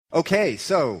Okay,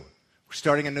 so we're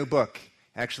starting a new book.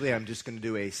 Actually, I'm just going to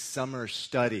do a summer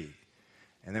study,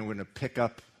 and then we're going to pick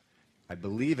up, I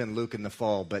believe, in Luke in the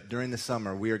fall, but during the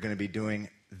summer, we are going to be doing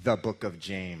the book of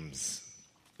James.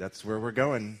 That's where we're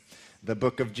going, the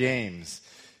book of James.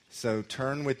 So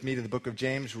turn with me to the book of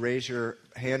James. Raise your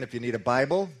hand if you need a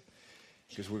Bible,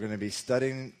 because we're going to be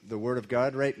studying the Word of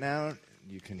God right now.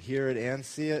 You can hear it and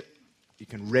see it. You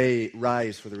can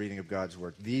rise for the reading of God's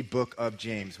Word. The book of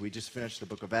James. We just finished the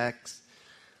book of Acts.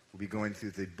 We'll be going through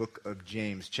the book of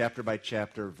James, chapter by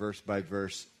chapter, verse by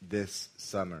verse, this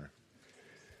summer.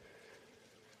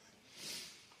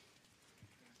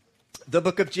 The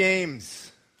book of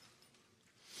James,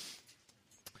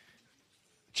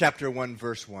 chapter 1,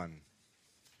 verse 1.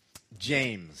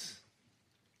 James,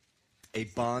 a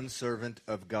bondservant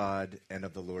of God and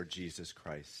of the Lord Jesus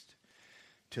Christ,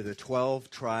 to the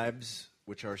 12 tribes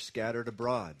which are scattered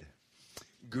abroad,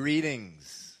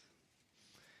 greetings.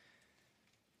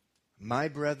 My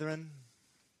brethren,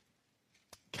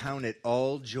 count it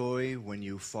all joy when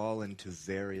you fall into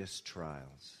various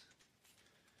trials,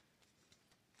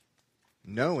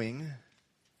 knowing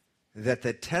that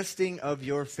the testing of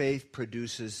your faith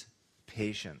produces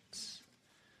patience.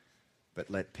 But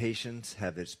let patience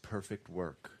have its perfect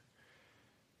work,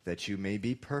 that you may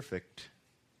be perfect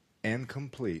and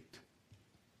complete,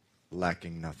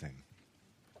 lacking nothing.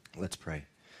 Let's pray.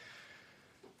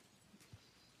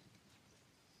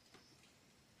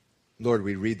 Lord,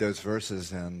 we read those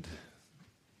verses, and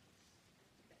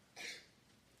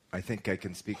I think I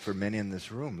can speak for many in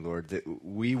this room, Lord, that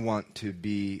we want to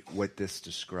be what this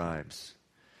describes.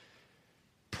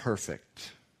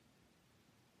 Perfect.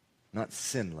 Not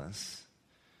sinless,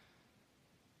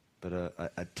 but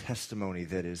a testimony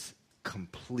that is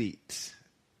complete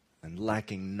and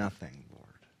lacking nothing, Lord.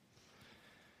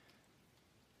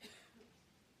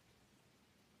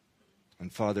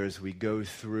 And Father, as we go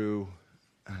through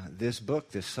this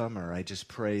book this summer, I just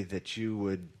pray that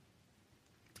you'd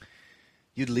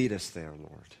lead us there,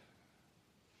 Lord,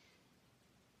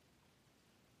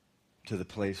 to the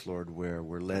place, Lord, where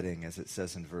we're letting, as it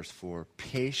says in verse 4,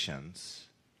 patience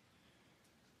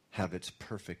have its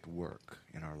perfect work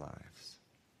in our lives.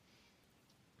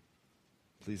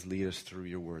 Please lead us through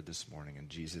your word this morning in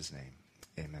Jesus' name.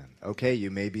 Amen. Okay, you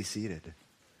may be seated.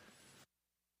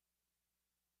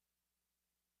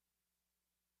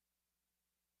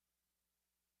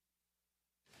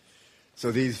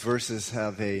 So these verses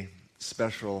have I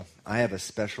have a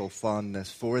special fondness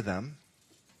for them,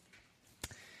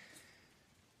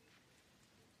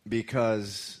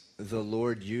 because the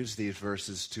Lord used these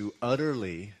verses to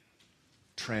utterly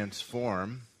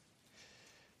transform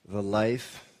the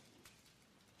life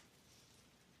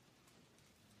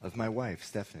of my wife,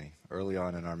 Stephanie, early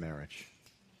on in our marriage.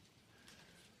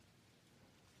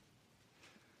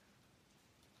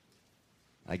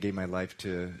 I gave my life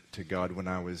to God when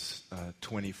I was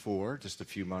 24, just a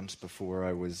few months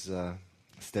before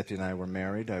Stephanie and I were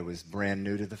married. I was brand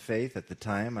new to the faith at the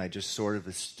time. I just sort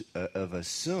of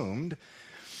assumed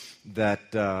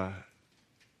that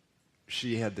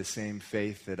she had the same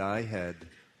faith that I had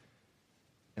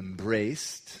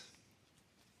embraced.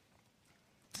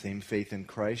 Same faith in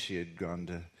Christ. She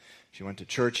went to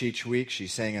church each week. She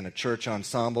sang in a church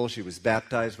ensemble. She was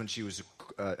baptized when she was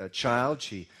a child.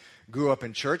 She grew up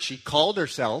in church. She called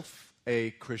herself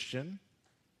a Christian.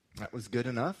 That was good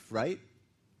enough, right?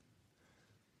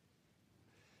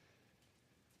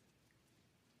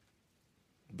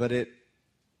 But it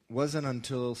wasn't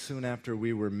until soon after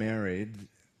we were married,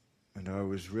 and I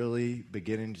was really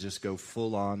beginning to just go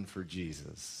full on for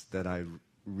Jesus, that I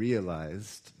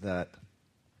realized that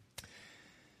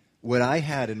what I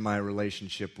had in my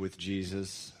relationship with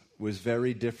Jesus was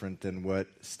very different than what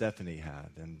Stephanie had.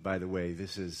 And by the way,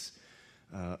 this is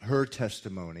her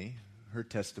testimony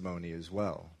as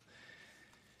well.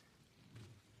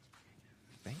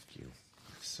 Thank you,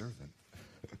 servant.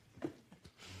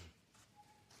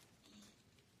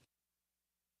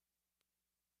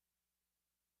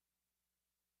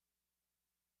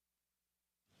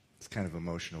 It's kind of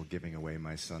emotional giving away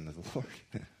my son to the Lord.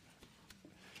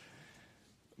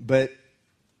 But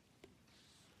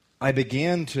I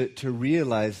began to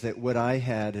realize that what I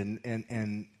had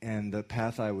and the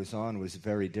path I was on was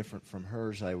very different from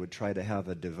hers. I would try to have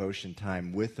a devotion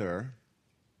time with her,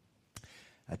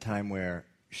 a time where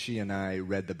she and I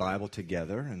read the Bible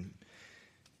together, and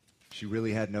she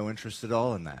really had no interest at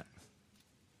all in that.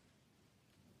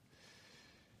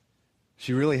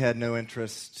 She really had no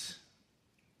interest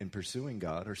in pursuing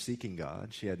God or seeking God.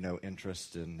 She had no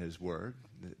interest in His Word.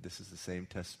 This is the same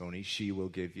testimony she will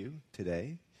give you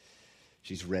today.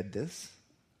 She's read this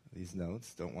these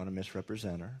notes. Don't want to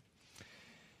misrepresent her.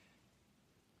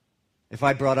 If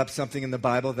I brought up something in the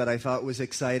Bible that I thought was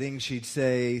exciting, she'd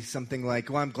say something like,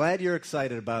 well, I'm glad you're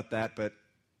excited about that, but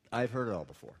I've heard it all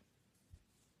before.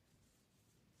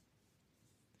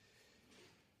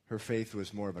 Her faith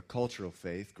was more of a cultural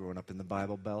faith, growing up in the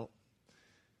Bible Belt,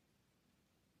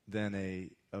 than a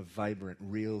vibrant,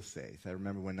 real faith. I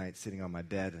remember one night sitting on my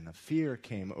bed, and a fear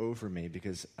came over me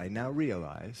because I now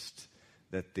realized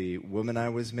that the woman I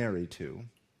was married to,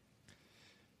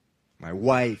 my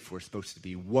wife, were supposed to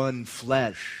be one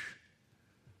flesh.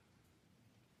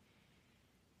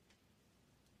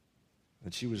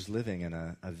 But she was living in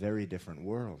a very different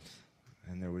world.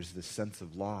 And there was this sense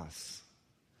of loss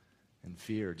and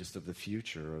fear just of the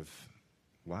future of,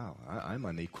 wow, I'm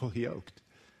unequally yoked.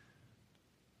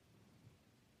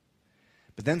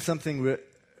 But then something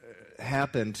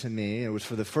happened to me. It was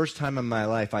for the first time in my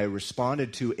life I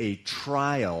responded to a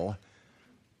trial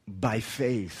by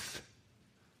faith.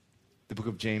 The book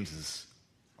of James is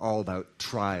all about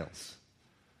trials.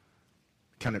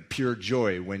 Kind of pure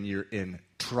joy when you're in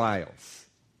trials.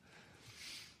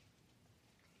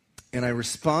 And I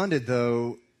responded,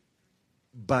 though,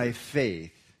 by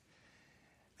faith.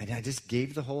 And I just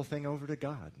gave the whole thing over to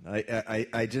God.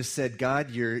 I just said, God,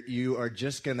 you are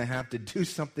just going to have to do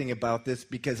something about this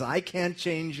because I can't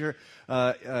change your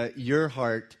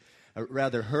heart,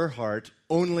 her heart.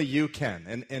 Only you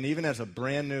can. And even as a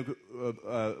brand new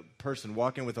person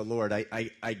walking with the Lord,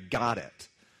 I got it.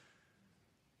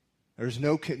 There's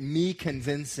no me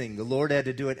convincing. The Lord had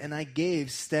to do it. And I gave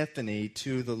Stephanie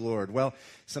to the Lord. Well,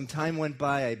 some time went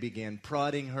by. I began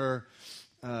prodding her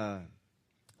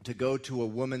to go to a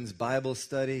woman's Bible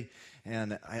study.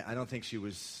 And I don't think she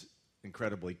was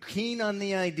incredibly keen on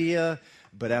the idea.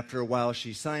 But after a while,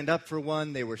 she signed up for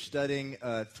one. They were studying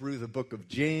through the book of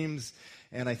James.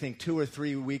 And I think 2 or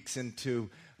 3 weeks into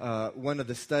one of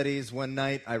the studies, one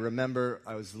night, I remember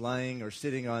I was lying or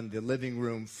sitting on the living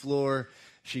room floor.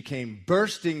 She came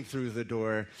bursting through the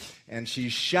door, and she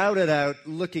shouted out,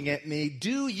 looking at me,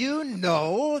 do you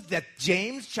know that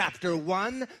James chapter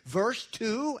 1, verse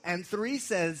 2 and 3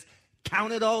 says,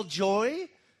 count it all joy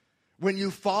when you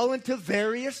fall into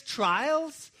various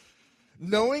trials,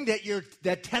 knowing that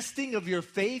that testing of your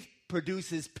faith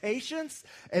produces patience,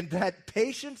 and that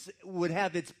patience would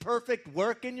have its perfect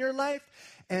work in your life,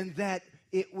 and that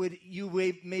you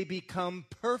may become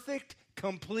perfect,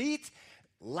 complete,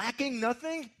 lacking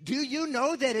nothing? Do you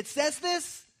know that it says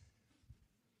this?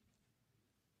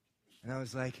 And I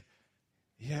was like,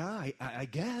 yeah, I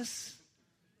guess.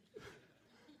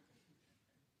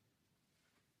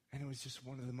 And it was just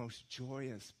one of the most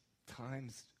joyous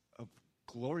times,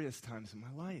 glorious times in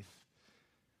my life.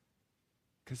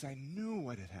 Because I knew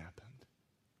what had happened.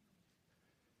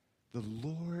 The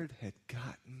Lord had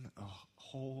gotten a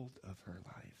hold of her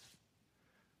life.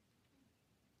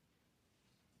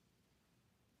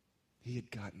 He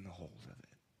had gotten a hold of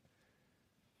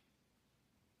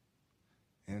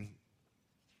it. And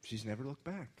she's never looked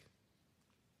back.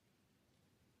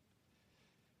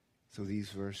 So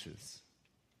these verses,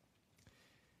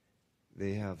 I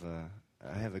have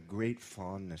a great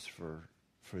fondness for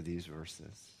these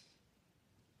verses.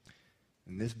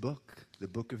 In this book, the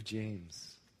book of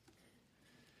James,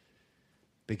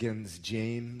 begins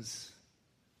James,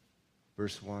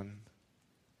 verse 1,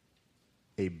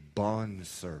 a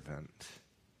bondservant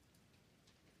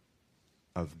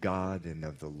of God and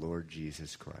of the Lord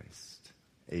Jesus Christ.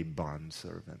 A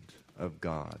bondservant of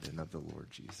God and of the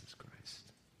Lord Jesus Christ.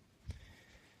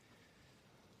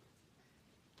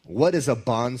 What is a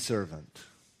bondservant?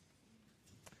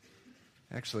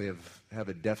 Actually, I have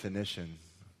a definition.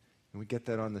 Can we get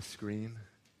that on the screen?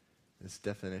 This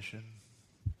definition.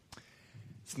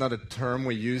 It's not a term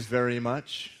we use very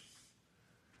much.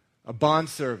 A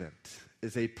bondservant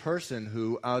is a person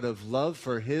who, out of love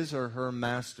for his or her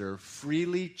master,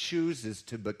 freely chooses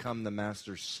to become the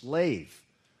master's slave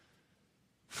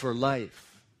for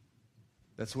life.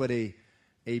 That's what a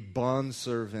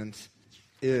bondservant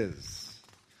is.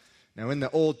 Now, in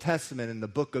the Old Testament, in the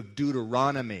book of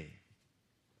Deuteronomy,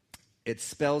 it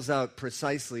spells out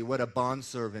precisely what a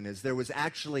bondservant is. There was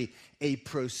actually a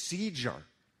procedure.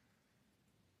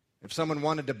 If someone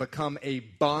wanted to become a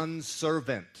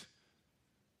bondservant,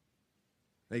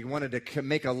 they wanted to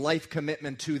make a life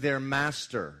commitment to their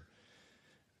master.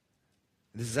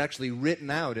 This is actually written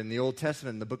out in the Old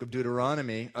Testament, in the book of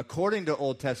Deuteronomy. According to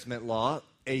Old Testament law,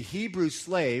 a Hebrew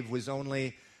slave was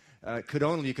you could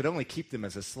only keep them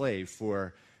as a slave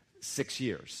for 6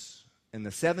 years. In the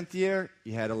 7th year,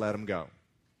 you had to let them go.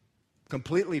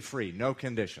 Completely free, no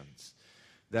conditions.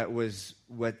 That was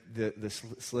what the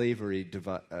slavery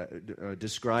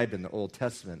described in the Old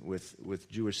Testament with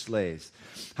Jewish slaves.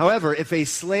 However, if a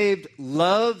slave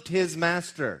loved his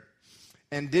master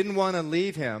and didn't want to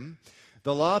leave him,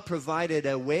 the law provided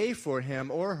a way for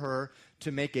him or her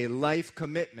to make a life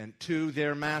commitment to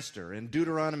their master. And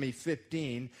Deuteronomy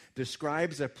 15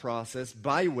 describes a process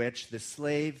by which the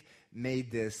slave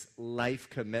made this life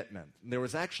commitment. There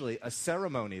was actually a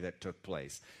ceremony that took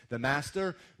place. The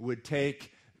master would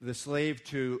take the slave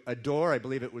to a door, I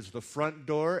believe it was the front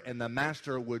door, and the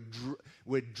master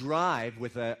would drive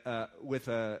with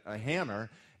a hammer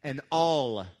an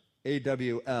awl,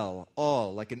 A-W-L,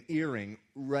 awl, like an earring,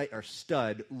 right, or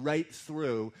stud, right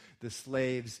through the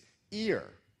slave's ear.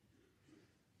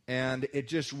 And it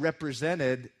just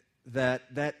represented that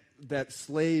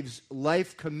slave's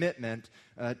life commitment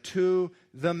to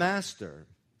the master.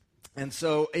 And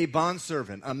so a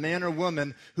bondservant, a man or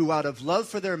woman who out of love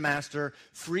for their master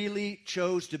freely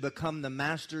chose to become the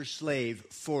master's slave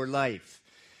for life.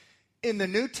 In the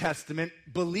New Testament,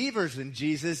 believers in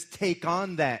Jesus take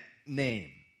on that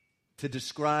name to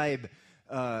describe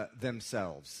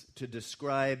themselves, to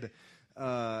describe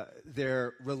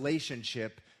their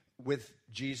relationship with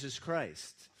Jesus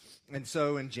Christ. And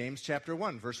so in James chapter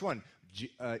 1, verse 1,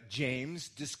 James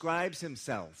describes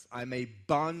himself, I'm a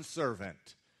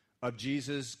bondservant of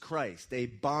Jesus Christ, a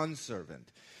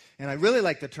bondservant. And I really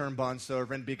like the term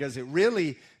bondservant because it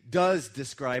really does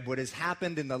describe what has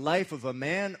happened in the life of a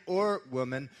man or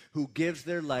woman who gives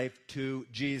their life to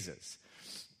Jesus.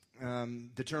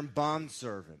 The term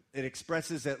bondservant, it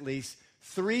expresses at least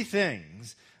three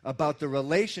things about the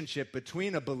relationship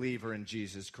between a believer and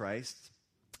Jesus Christ.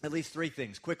 At least three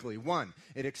things, quickly. One,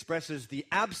 it expresses the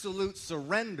absolute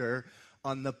surrender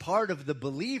on the part of the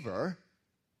believer,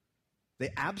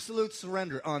 the absolute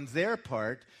surrender on their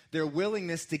part, their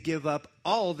willingness to give up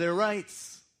all their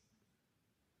rights.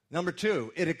 Number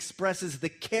two, it expresses the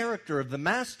character of the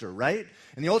master, right?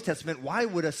 In the Old Testament, why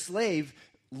would a slave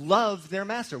love their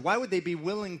master? Why would they be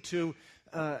willing to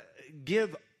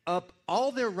give up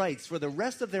all their rights for the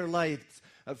rest of their life,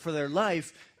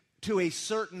 to a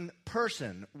certain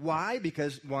person? Why?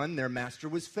 Because, one, their master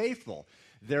was faithful.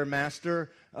 Their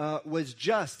master was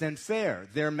just and fair.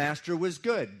 Their master was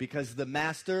good because the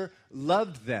master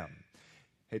loved them.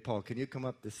 Hey, Paul, can you come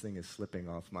up? This thing is slipping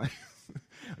off my...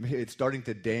 I mean, it's starting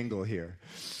to dangle here.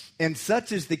 And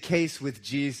such is the case with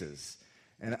Jesus.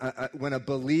 And when a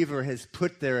believer has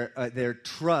put their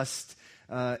trust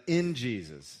in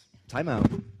Jesus. Time out.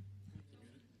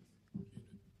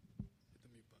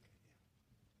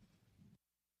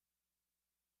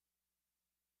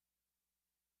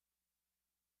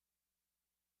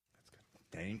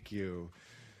 Thank you.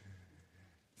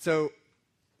 So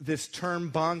this term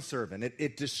bondservant,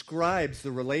 it describes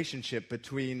the relationship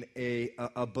between a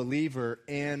believer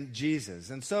and Jesus.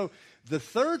 And so the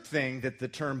third thing that the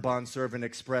term bondservant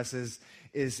expresses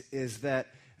is that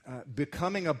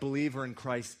becoming a believer in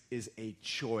Christ is a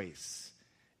choice.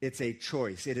 It's a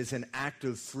choice. It is an act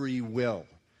of free will.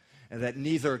 And that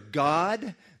neither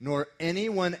God nor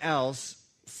anyone else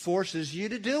forces you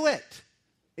to do it.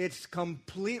 It's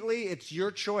your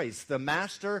choice. The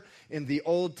master in the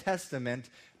Old Testament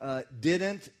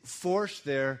didn't force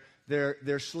their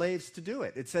slaves to do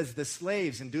it. It says the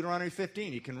slaves in Deuteronomy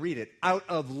 15, you can read it, out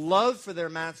of love for their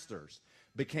masters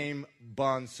became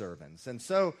bondservants. And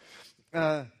so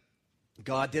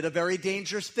God did a very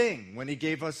dangerous thing when he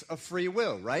gave us a free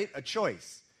will, right? A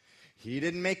choice. He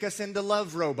didn't make us into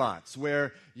love robots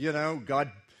where,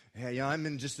 God... Hey,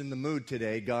 I'm just in the mood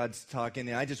today. God's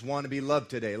talking. I just want to be loved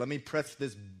today. Let me press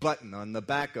this button on the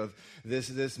back of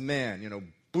this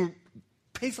man. Boom,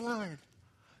 praise the Lord.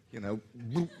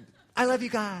 Boom, I love you,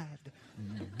 God.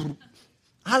 Boom,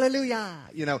 hallelujah.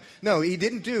 No, he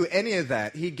didn't do any of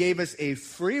that. He gave us a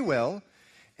free will,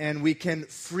 and we can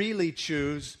freely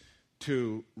choose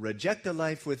to reject a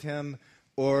life with him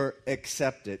or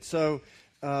accept it. So,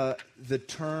 the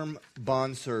term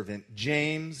bondservant.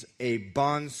 James, a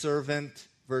bondservant,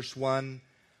 verse 1,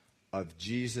 of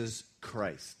Jesus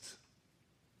Christ.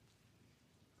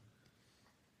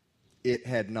 It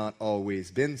had not always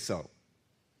been so.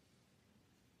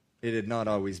 It had not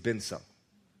always been so.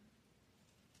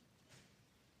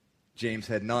 James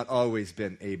had not always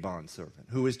been a bondservant.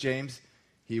 Who was James?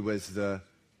 He was the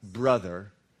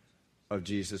brother of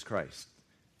Jesus Christ.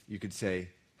 You could say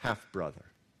half-brother.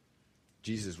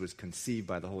 Jesus was conceived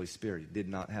by the Holy Spirit. He did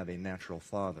not have a natural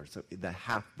father. So the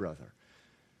half-brother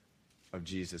of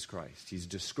Jesus Christ. He's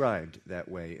described that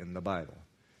way in the Bible.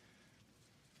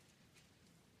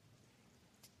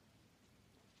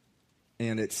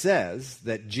 And it says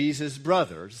that Jesus'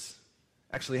 brothers,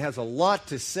 actually has a lot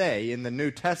to say in the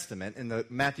New Testament, in the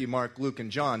Matthew, Mark, Luke,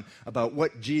 and John, about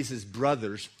what Jesus'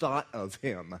 brothers thought of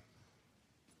him.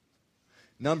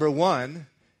 Number one,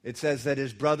 it says that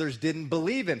his brothers didn't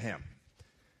believe in him.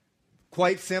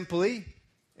 Quite simply,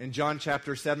 in John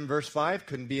chapter 7, verse 5,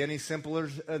 couldn't be any simpler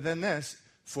than this,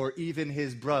 for even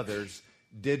his brothers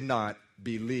did not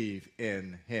believe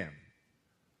in him.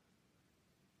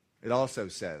 It also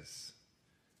says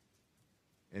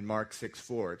in Mark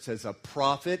 6:4, it says, a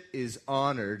prophet is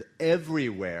honored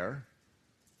everywhere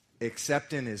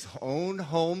except in his own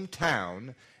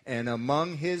hometown and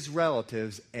among his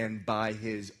relatives and by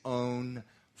his own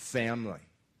family.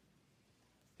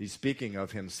 He's speaking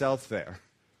of himself there.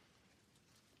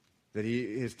 That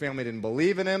his family didn't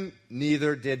believe in him,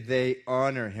 neither did they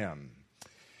honor him.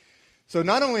 So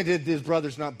not only did his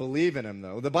brothers not believe in him,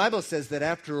 though, the Bible says that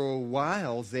after a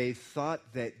while they thought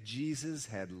that Jesus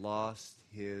had lost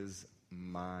his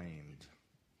mind.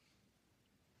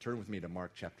 Turn with me to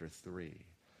Mark chapter 3.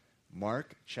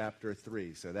 Mark chapter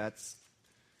 3. So that's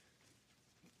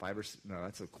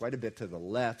quite a bit to the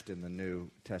left in the New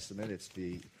Testament. It's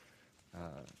the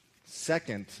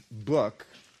second book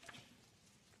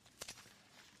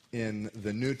in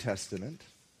the New Testament.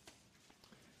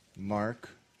 Mark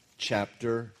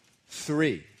chapter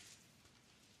 3.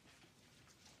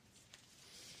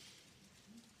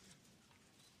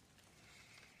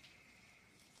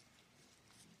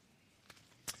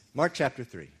 Mark chapter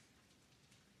 3.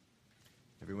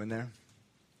 Everyone there?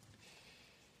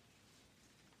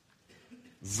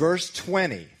 Verse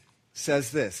 20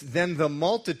 says this, then the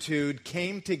multitude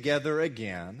came together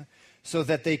again so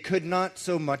that they could not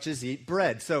so much as eat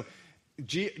bread. So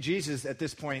Jesus at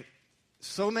this point,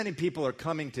 so many people are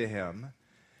coming to him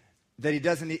that he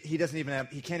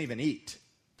can't even eat.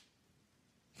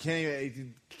 He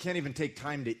can't even take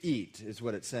time to eat, is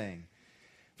what it's saying.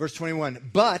 Verse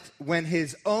 21, but when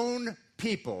his own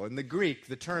people, in the Greek,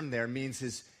 the term there means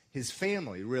his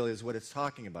family, really is what it's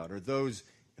talking about, or those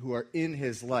who are in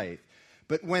his life.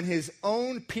 But when his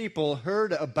own people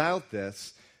heard about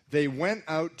this, they went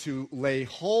out to lay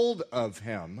hold of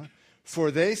him,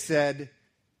 for they said,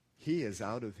 he is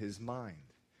out of his mind.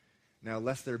 Now,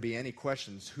 lest there be any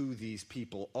questions who these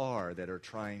people are that are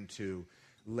trying to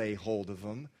lay hold of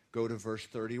him, go to verse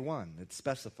 31. It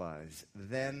specifies,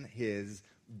 then his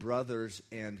brothers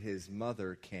and his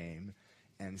mother came,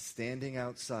 and standing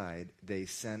outside, they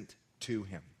sent to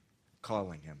him,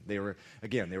 calling him. They were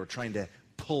trying to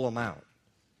pull him out.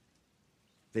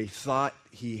 They thought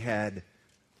he had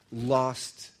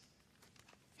lost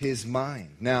his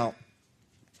mind. Now,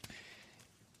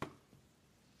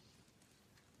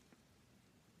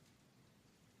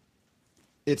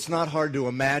 it's not hard to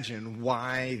imagine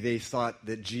why they thought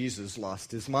that Jesus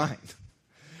lost his mind.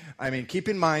 I mean, keep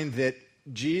in mind that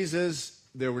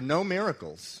there were no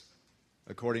miracles,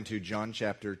 according to John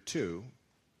chapter 2,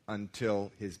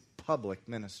 until his public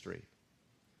ministry.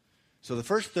 So the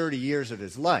first 30 years of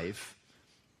his life,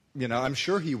 I'm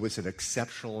sure he was an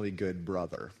exceptionally good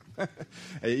brother.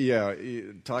 Yeah,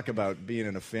 talk about being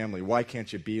in a family. Why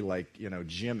can't you be like,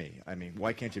 Jimmy? I mean,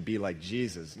 why can't you be like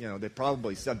Jesus? They're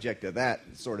probably subject to that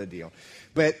sort of deal.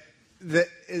 But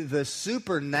the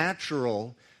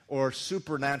supernatural or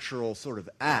supernatural sort of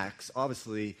acts,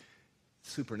 obviously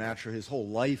supernatural, his whole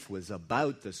life was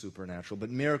about the supernatural, but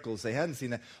miracles, they hadn't seen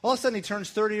that. All of a sudden he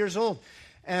turns 30 years old.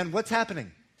 And what's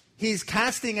happening? He's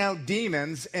casting out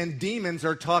demons, and demons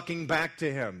are talking back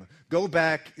to him. Go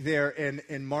back there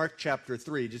in Mark chapter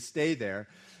 3. Just stay there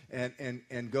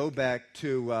and go back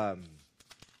to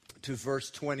verse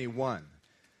 21,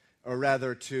 or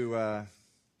rather to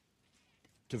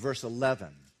verse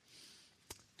 11.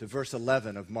 To verse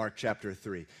 11 of Mark chapter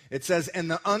 3. It says,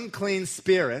 and the unclean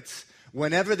spirits,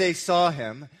 whenever they saw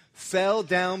him, fell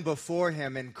down before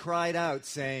him and cried out,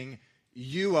 saying,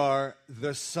 you are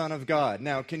the Son of God.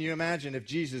 Now, can you imagine if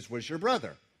Jesus was your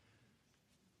brother?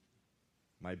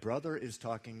 My brother is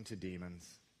talking to demons,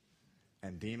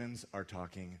 and demons are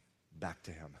talking back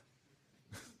to him.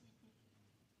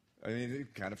 I mean,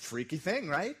 kind of freaky thing,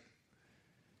 right?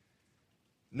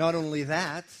 Not only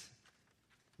that,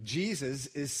 Jesus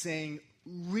is saying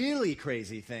really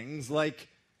crazy things, like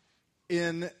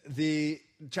in the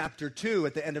chapter 2,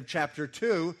 at the end of chapter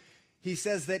 2, he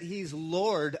says that he's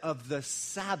Lord of the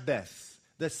Sabbath,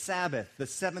 the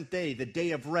seventh day, the day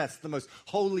of rest, the most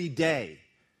holy day.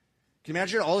 Can you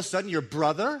imagine all of a sudden your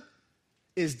brother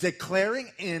is declaring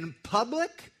in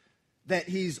public that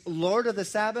he's Lord of the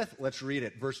Sabbath? Let's read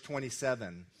it, verse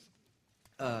 27.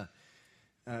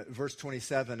 Verse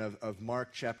 27 of Mark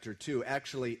chapter 2.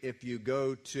 Actually, if you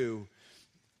go to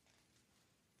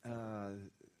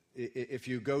if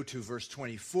you go to verse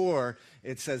 24,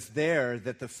 it says there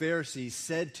that the Pharisees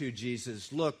said to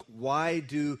Jesus, "Look, why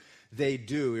do they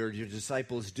do, or your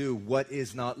disciples do, what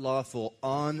is not lawful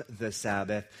on the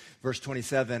Sabbath?" Verse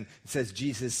 27, it says,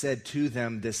 Jesus said to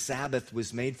them, "The Sabbath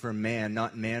was made for man,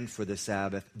 not man for the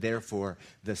Sabbath. Therefore,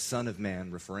 the Son of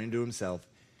Man," referring to himself,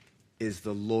 "is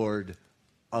the Lord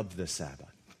of the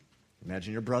Sabbath."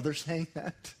 Imagine your brother saying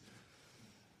that.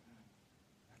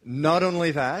 Not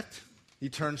only that, he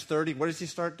turns 30. What does he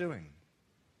start doing?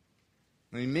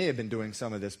 He may have been doing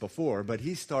some of this before, but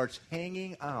he starts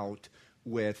hanging out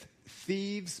with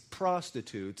thieves,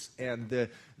 prostitutes, and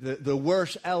the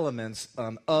worst elements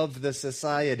of the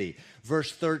society.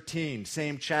 Verse 13,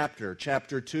 same chapter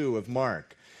 2 of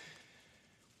Mark.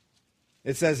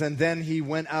 It says, "And then he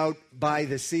went out by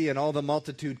the sea, and all the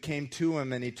multitude came to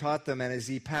him, and he taught them. And as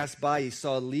he passed by, he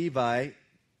saw Levi,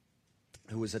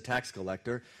 who was a tax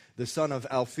collector, the son of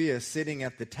Alphaeus, sitting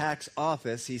at the tax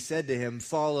office. He said to him,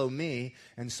 'Follow me.'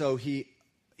 And so he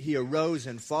arose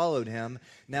and followed him.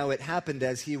 Now it happened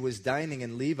as he was dining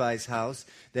in Levi's house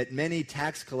that many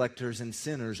tax collectors and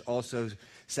sinners also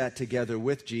sat together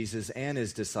with Jesus and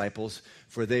his disciples,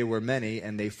 for they were many,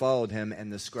 and they followed him.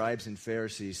 And the scribes and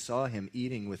Pharisees saw him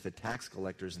eating with the tax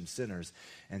collectors and sinners,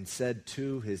 and said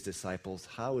to his disciples,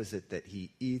 'How is it that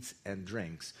he eats and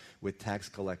drinks with tax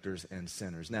collectors and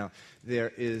sinners?'" Now,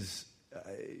 there is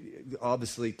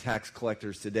obviously tax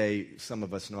collectors today, some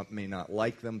of us may not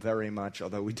like them very much,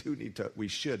 although we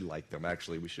should like them,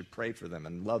 actually. We should pray for them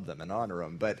and love them and honor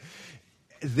them. But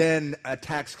then a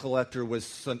tax collector was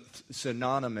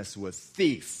synonymous with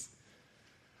thief,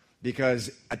 because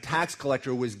a tax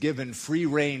collector was given free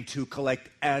rein to collect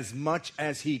as much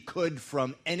as he could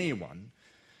from anyone,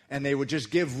 and they would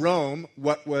just give Rome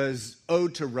what was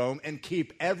owed to Rome and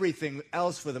keep everything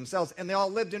else for themselves, and they all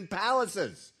lived in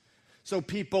palaces. So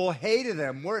people hated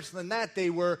them. Worse than that,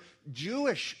 they were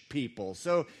Jewish people.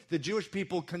 So the Jewish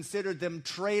people considered them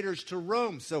traitors to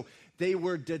Rome. So they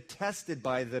were detested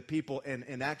by the people, and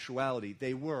in actuality,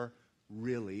 they were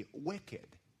really wicked.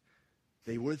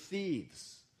 They were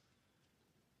thieves.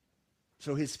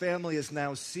 So his family is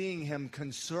now seeing him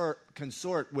consort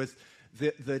with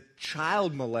the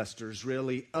child molesters,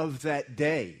 really, of that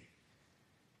day.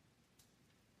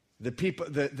 The people,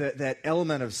 that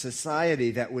element of society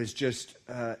that was just,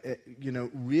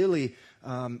 really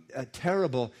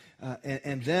terrible.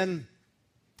 And then,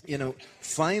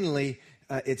 finally,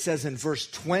 it says in verse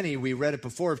 20, we read it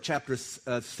before of chapter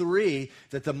 3,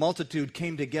 that the multitude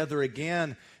came together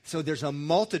again. So there's a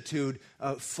multitude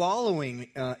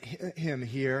following him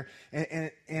here.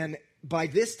 And by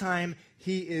this time,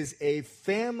 he is a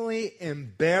family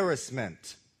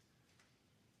embarrassment.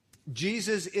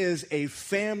 Jesus is a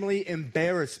family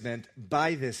embarrassment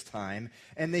by this time,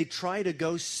 and they try to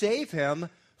go save him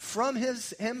from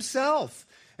himself.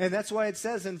 And that's why it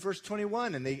says in verse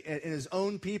 21, and his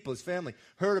own people, his family,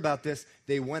 heard about this.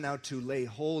 They went out to lay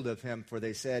hold of him, for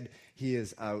they said, "He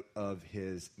is out of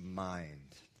his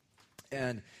mind."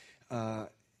 And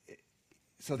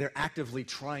so they're actively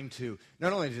trying to,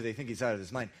 not only do they think he's out of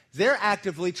his mind, they're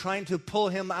actively trying to pull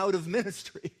him out of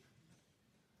ministry.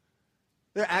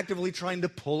 They're actively trying to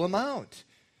pull him out.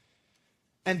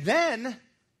 And then,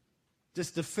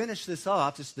 just to finish this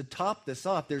off, just to top this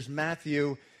off, there's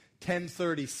Matthew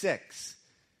 10:36.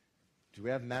 Do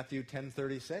we have Matthew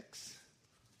 10:36?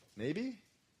 Maybe?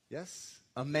 Yes?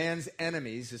 "A man's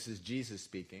enemies," this is Jesus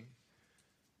speaking,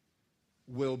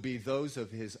 "will be those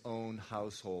of his own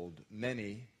household."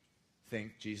 Many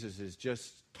think Jesus is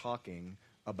just talking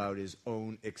about his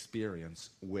own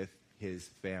experience with his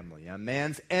family. A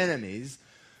man's enemies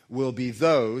will be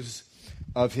those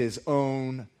of his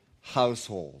own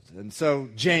household. And so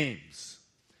James,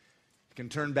 you can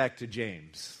turn back to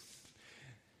James,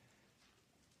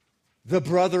 the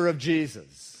brother of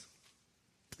Jesus.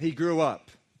 He grew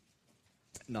up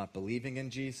not believing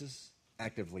in Jesus,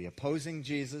 actively opposing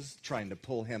Jesus, trying to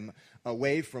pull him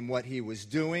away from what he was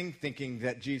doing, thinking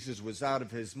that Jesus was out of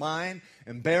his mind,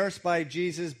 embarrassed by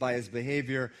Jesus, by his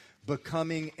behavior,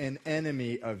 becoming an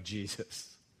enemy of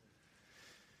Jesus.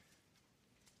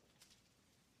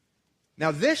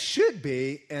 Now, this should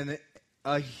be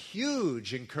a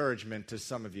huge encouragement to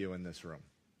some of you in this room.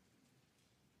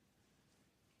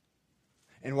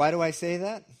 And why do I say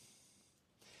that?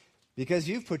 Because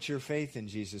you've put your faith in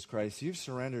Jesus Christ. You've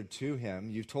surrendered to him.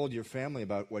 You've told your family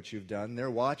about what you've done. They're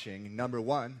watching. Number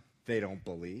one, they don't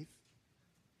believe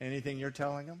anything you're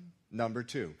telling them. Number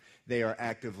two, they are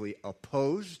actively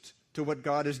opposed to what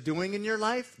God is doing in your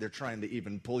life. They're trying to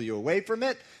even pull you away from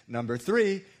it. Number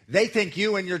three, they think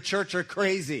you and your church are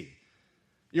crazy.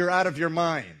 You're out of your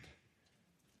mind.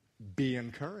 Be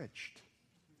encouraged.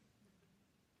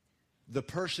 The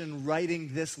person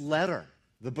writing this letter,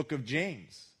 the book of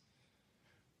James,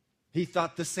 he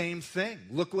thought the same thing.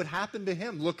 Look what happened to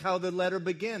him. Look how the letter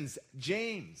begins.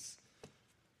 James,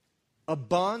 a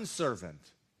bondservant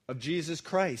of Jesus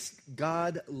Christ.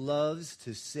 God loves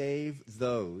to save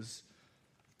those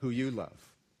who you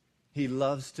love. He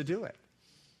loves to do it.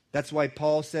 That's why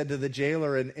Paul said to the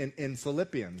jailer in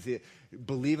Philippians,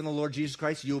 believe in the Lord Jesus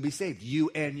Christ, you will be saved.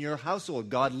 You and your household.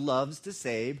 God loves to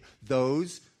save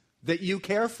those that you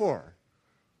care for.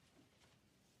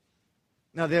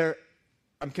 Now,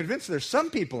 I'm convinced there's some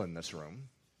people in this room,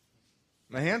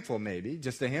 a handful maybe,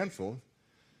 just a handful,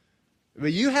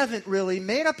 but you haven't really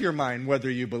made up your mind whether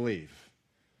you believe.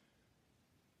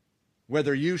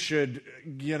 Whether you should,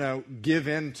 give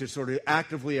in to sort of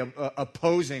actively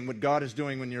opposing what God is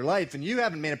doing in your life, and you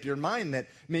haven't made up your mind that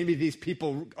maybe these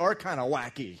people are kind of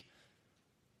wacky.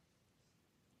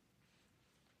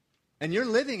 And you're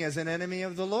living as an enemy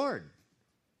of the Lord.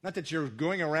 Not that you're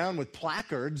going around with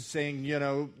placards saying,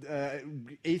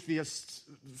 atheists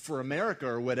for America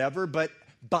or whatever, but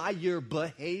by your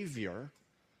behavior,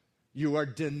 you are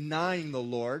denying the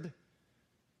Lord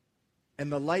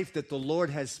and the life that the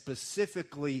Lord has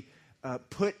specifically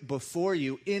put before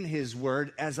you in His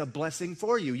Word as a blessing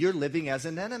for you. You're living as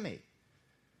an enemy.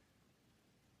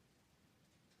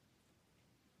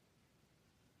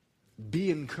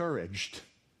 Be encouraged.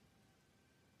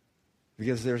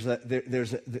 Because there's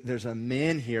a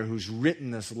man here who's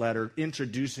written this letter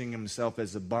introducing himself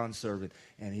as a bondservant,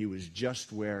 and he was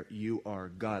just where you are.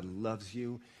 God loves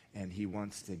you, and He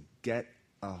wants to get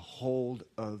a hold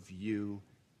of you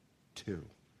too.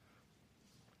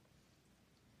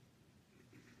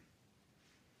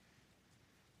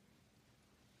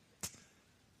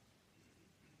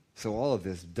 So all of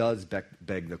this does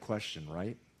beg the question,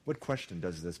 right? What question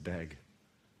does this beg?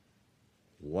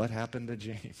 What happened to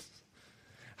James?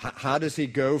 How does he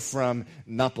go from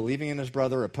not believing in his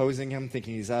brother, opposing him,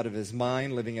 thinking he's out of his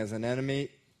mind, living as an enemy,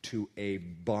 to a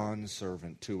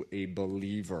bondservant, to a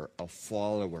believer, a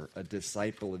follower, a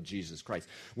disciple of Jesus Christ?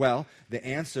 Well, the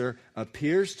answer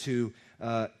appears to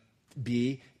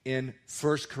be in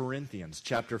 1 Corinthians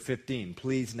chapter 15.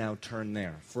 Please now turn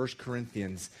there. 1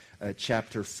 Corinthians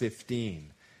chapter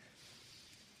 15.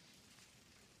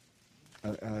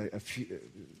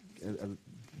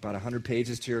 About 100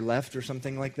 pages to your left or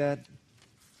something like that.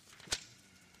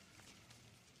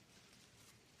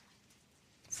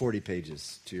 40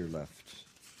 pages to your left.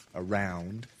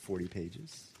 Around 40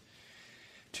 pages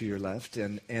to your left.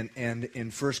 And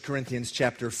in 1 Corinthians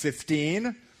chapter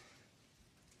 15,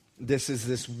 this is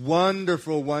this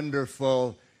wonderful,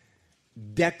 wonderful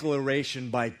declaration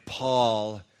by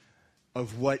Paul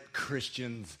of what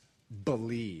Christians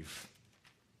believe.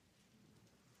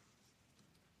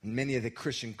 Many of the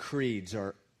Christian creeds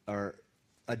are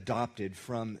adopted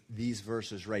from these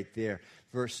verses right there.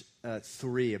 Verse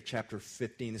 3 of chapter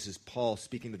 15, this is Paul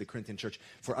speaking to the Corinthian church.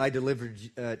 For I delivered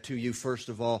to you first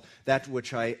of all that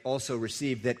which I also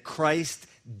received, that Christ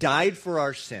died for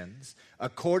our sins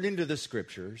according to the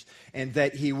Scriptures, and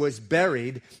that He was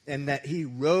buried, and that He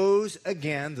rose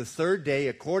again the third day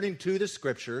according to the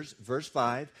Scriptures, verse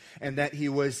 5, and that He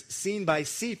was seen by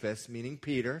Cephas, meaning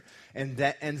Peter, and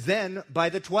then by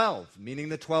the 12, meaning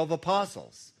the 12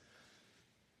 apostles.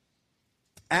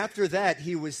 After that,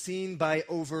 He was seen by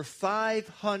over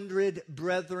 500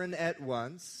 brethren at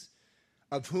once,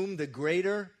 of whom the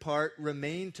greater part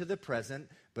remain to the present,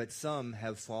 but some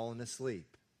have fallen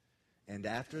asleep. And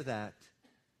after that,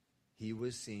 He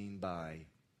was seen by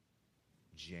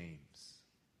James.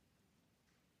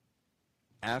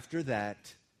 After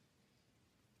that,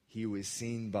 He was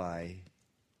seen by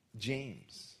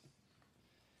James.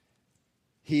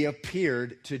 He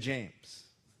appeared to James.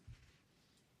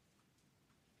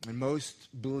 And most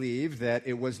believe that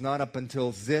it was not up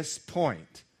until this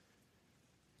point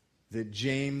that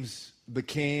James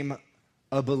became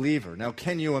a believer. Now,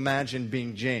 can you imagine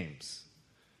being James?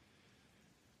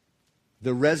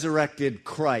 The resurrected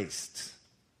Christ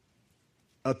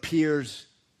appears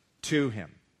to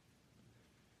him.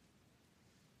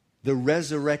 The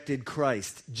resurrected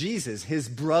Christ, Jesus, his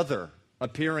brother,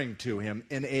 appearing to him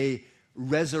in a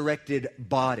resurrected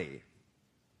body.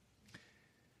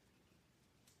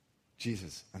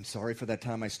 Jesus, I'm sorry for that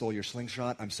time I stole your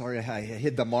slingshot. I'm sorry I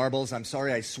hid the marbles. I'm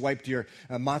sorry I swiped your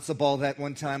matzo ball that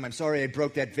one time. I'm sorry I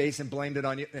broke that vase and blamed it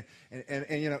on you.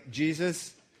 And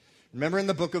Jesus, remember in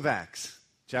the book of Acts,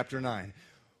 chapter 9,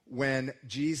 when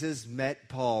Jesus met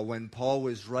Paul, when Paul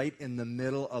was right in the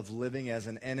middle of living as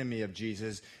an enemy of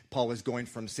Jesus, Paul was going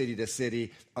from city to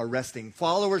city, arresting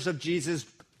followers of Jesus,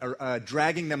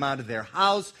 dragging them out of their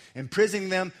house, imprisoning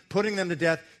them, putting them to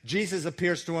death. Jesus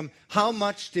appears to him. How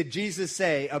much did Jesus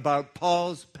say about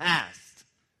Paul's past?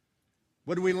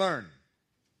 What do we learn?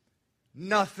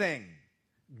 Nothing.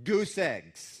 Goose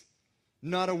eggs.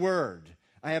 Not a word.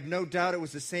 I have no doubt it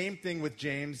was the same thing with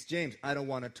James. James, I don't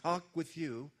want to talk with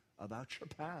you about your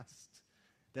past.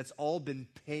 That's all been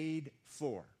paid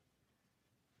for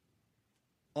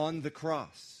on the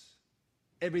cross.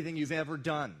 Everything you've ever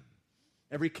done,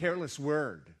 every careless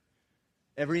word,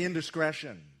 every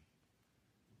indiscretion,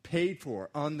 paid for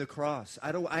on the cross.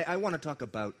 I want to talk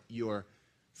about your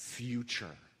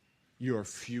future. Your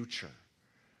future.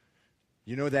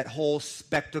 You know that whole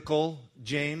spectacle,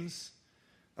 James,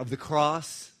 of the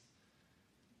cross,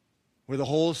 where the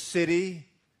whole city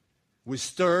was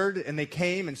stirred and they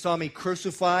came and saw me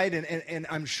crucified, and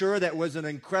I'm sure that was an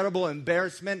incredible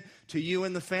embarrassment to you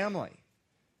and the family.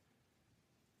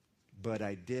 But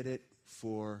I did it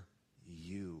for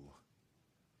you.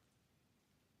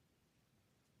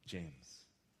 James,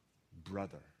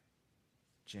 brother,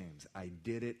 James, I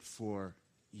did it for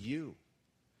you.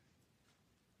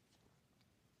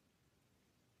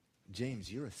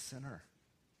 James, you're a sinner.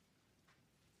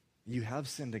 You have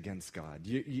sinned against God.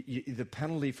 The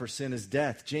penalty for sin is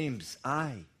death. James,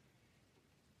 I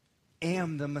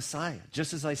am the Messiah,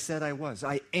 just as I said I was.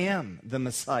 I am the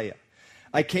Messiah.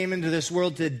 I came into this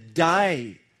world to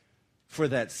die for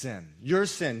that sin. Your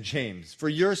sin, James, for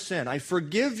your sin. I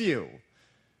forgive you.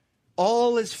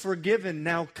 All is forgiven.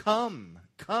 Now come,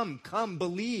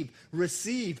 believe,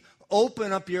 receive.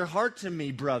 Open up your heart to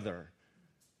me, brother.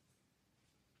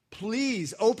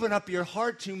 Please open up your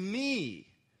heart to me.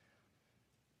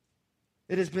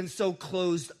 It has been so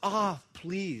closed off.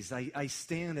 Please, I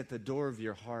stand at the door of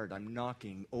your heart. I'm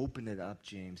knocking. Open it up,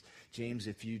 James. James,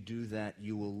 if you do that,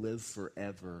 you will live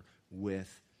forever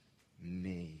with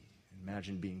me.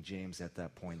 Imagine being James at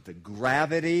that point. The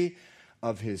gravity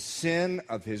of his sin,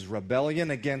 of his rebellion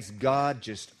against God,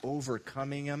 just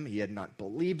overcoming him. He had not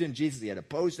believed in Jesus. He had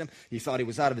opposed him. He thought he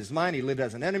was out of his mind. He lived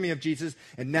as an enemy of Jesus.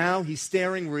 And now he's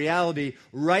staring reality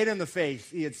right in the face.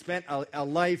 He had spent a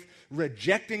life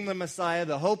rejecting the Messiah,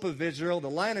 the hope of Israel, the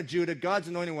Lion of Judah, God's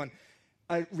anointed one,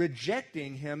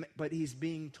 rejecting him. But he's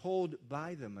being told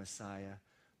by the Messiah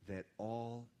that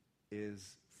all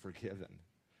is forgiven.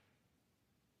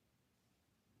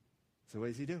 So what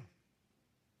does he do?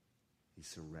 He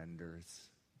surrenders.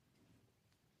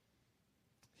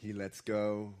 He lets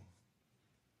go.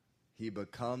 He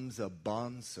becomes a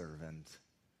bondservant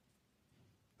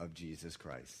of Jesus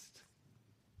Christ.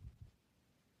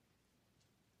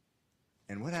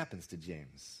 And what happens to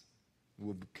James?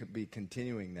 We'll be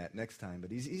continuing that next time. But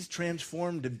he's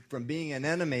transformed from being an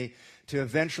enemy to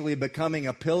eventually becoming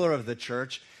a pillar of the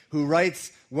church, who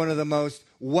writes one of the most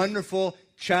wonderful,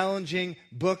 challenging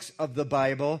books of the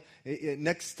Bible.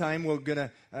 Next time we're going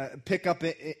to pick up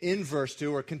in verse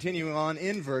 2, or continuing on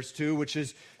in verse 2, which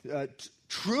is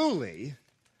truly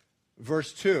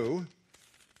verse 2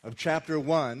 of chapter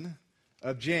 1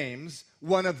 of James,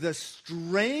 one of the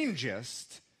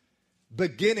strangest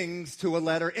beginnings to a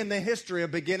letter in the history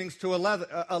of beginnings to a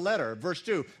letter. Verse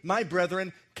 2, my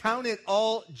brethren, count it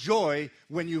all joy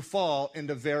when you fall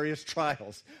into various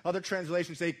trials. Other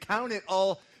translations say, count it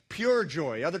all pure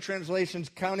joy. Other translations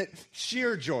count it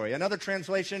sheer joy. Another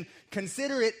translation,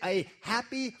 consider it a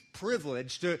happy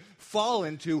privilege to fall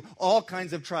into all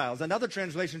kinds of trials. Another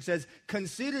translation says,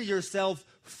 consider yourself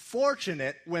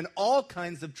fortunate when all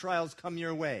kinds of trials come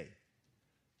your way.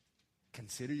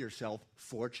 Consider yourself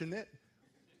fortunate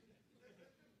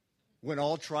when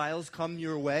all trials come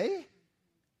your way?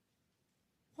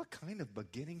 What kind of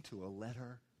beginning to a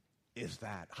letter is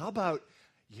that? How about,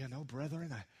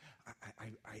 brethren,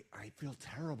 I feel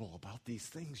terrible about these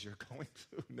things you're going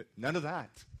through. None of that.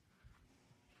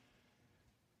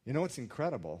 You know what's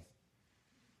incredible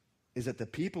is that the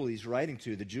people he's writing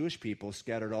to, the Jewish people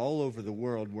scattered all over the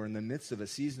world, were in the midst of a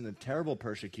season of terrible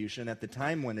persecution. At the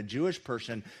time when a Jewish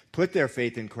person put their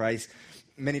faith in Christ,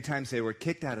 many times they were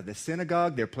kicked out of the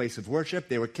synagogue, their place of worship.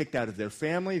 They were kicked out of their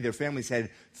family. Their families had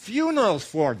funerals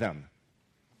for them.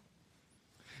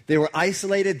 They were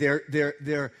isolated.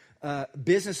 Their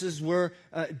businesses were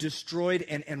destroyed.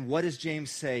 And what does James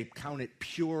say? Count it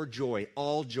pure joy,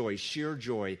 all joy, sheer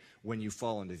joy when you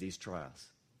fall into these trials,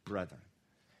 brethren.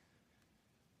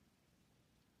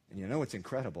 And you know what's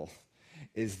incredible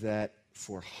is that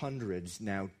for hundreds,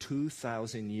 now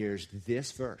 2,000 years,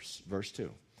 this verse 2,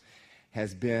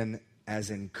 has been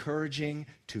as encouraging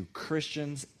to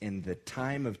Christians in the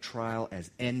time of trial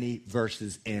as any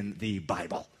verses in the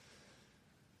Bible.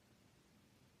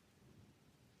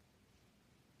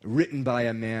 written by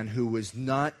a man who was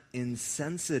not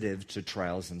insensitive to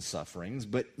trials and sufferings,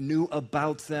 but knew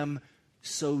about them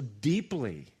so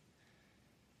deeply.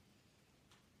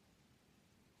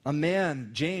 A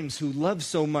man, James, who loved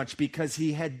so much because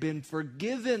he had been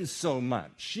forgiven so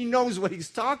much. He knows what he's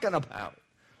talking about.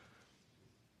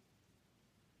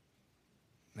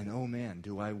 And oh man,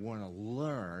 do I want to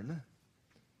learn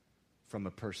from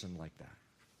a person like that.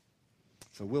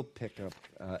 So we'll pick up,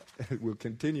 we'll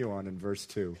continue on in verse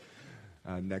 2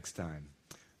 next time.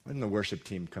 When the worship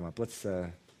team come up, let's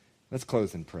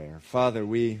close in prayer. Father,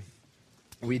 we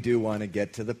do want to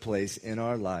get to the place in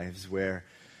our lives where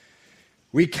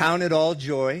we count it all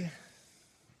joy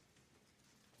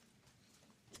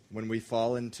when we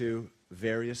fall into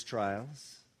various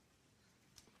trials.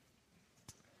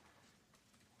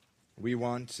 We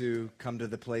want to come to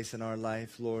the place in our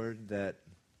life, Lord, that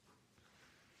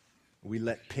we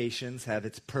let patience have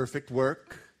its perfect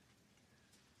work,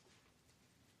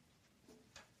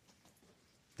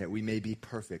 that we may be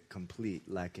perfect, complete,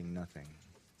 lacking nothing.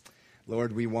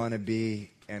 Lord, we want to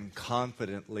be and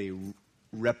confidently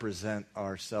represent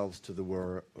ourselves to the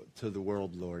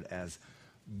world, Lord, as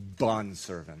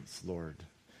bondservants, Lord.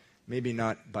 Maybe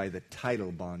not by the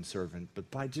title bondservant,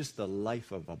 but by just the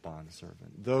life of a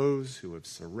bondservant. Those who have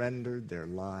surrendered their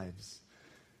lives,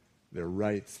 their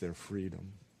rights, their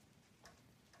freedom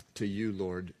to you,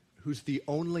 Lord, who's the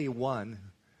only one,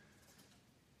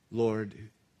 Lord,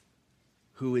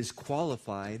 who is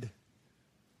qualified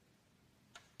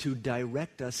to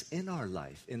direct us in our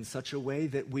life in such a way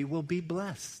that we will be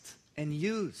blessed and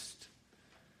used.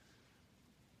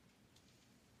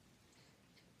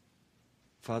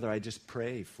 Father, I just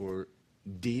pray for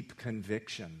deep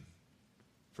conviction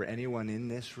for anyone in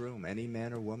this room, any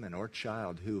man or woman or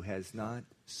child who has not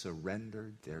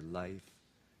surrendered their life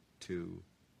to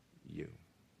you.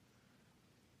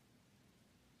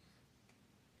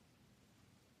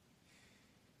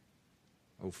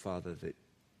 Oh, Father, that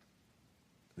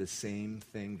the same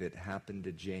thing that happened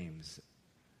to James,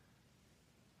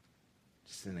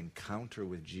 just an encounter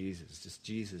with Jesus, just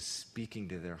Jesus speaking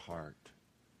to their heart.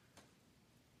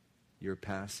 Your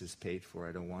past is paid for.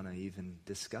 I don't want to even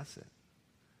discuss it.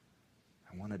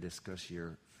 I want to discuss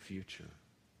your future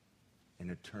in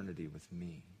eternity with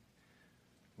me.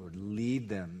 Lord, lead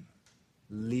them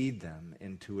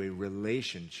into a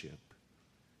relationship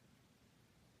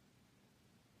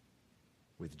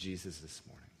with Jesus this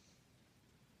morning.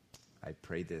 I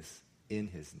pray this in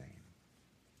his name.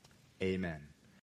 Amen.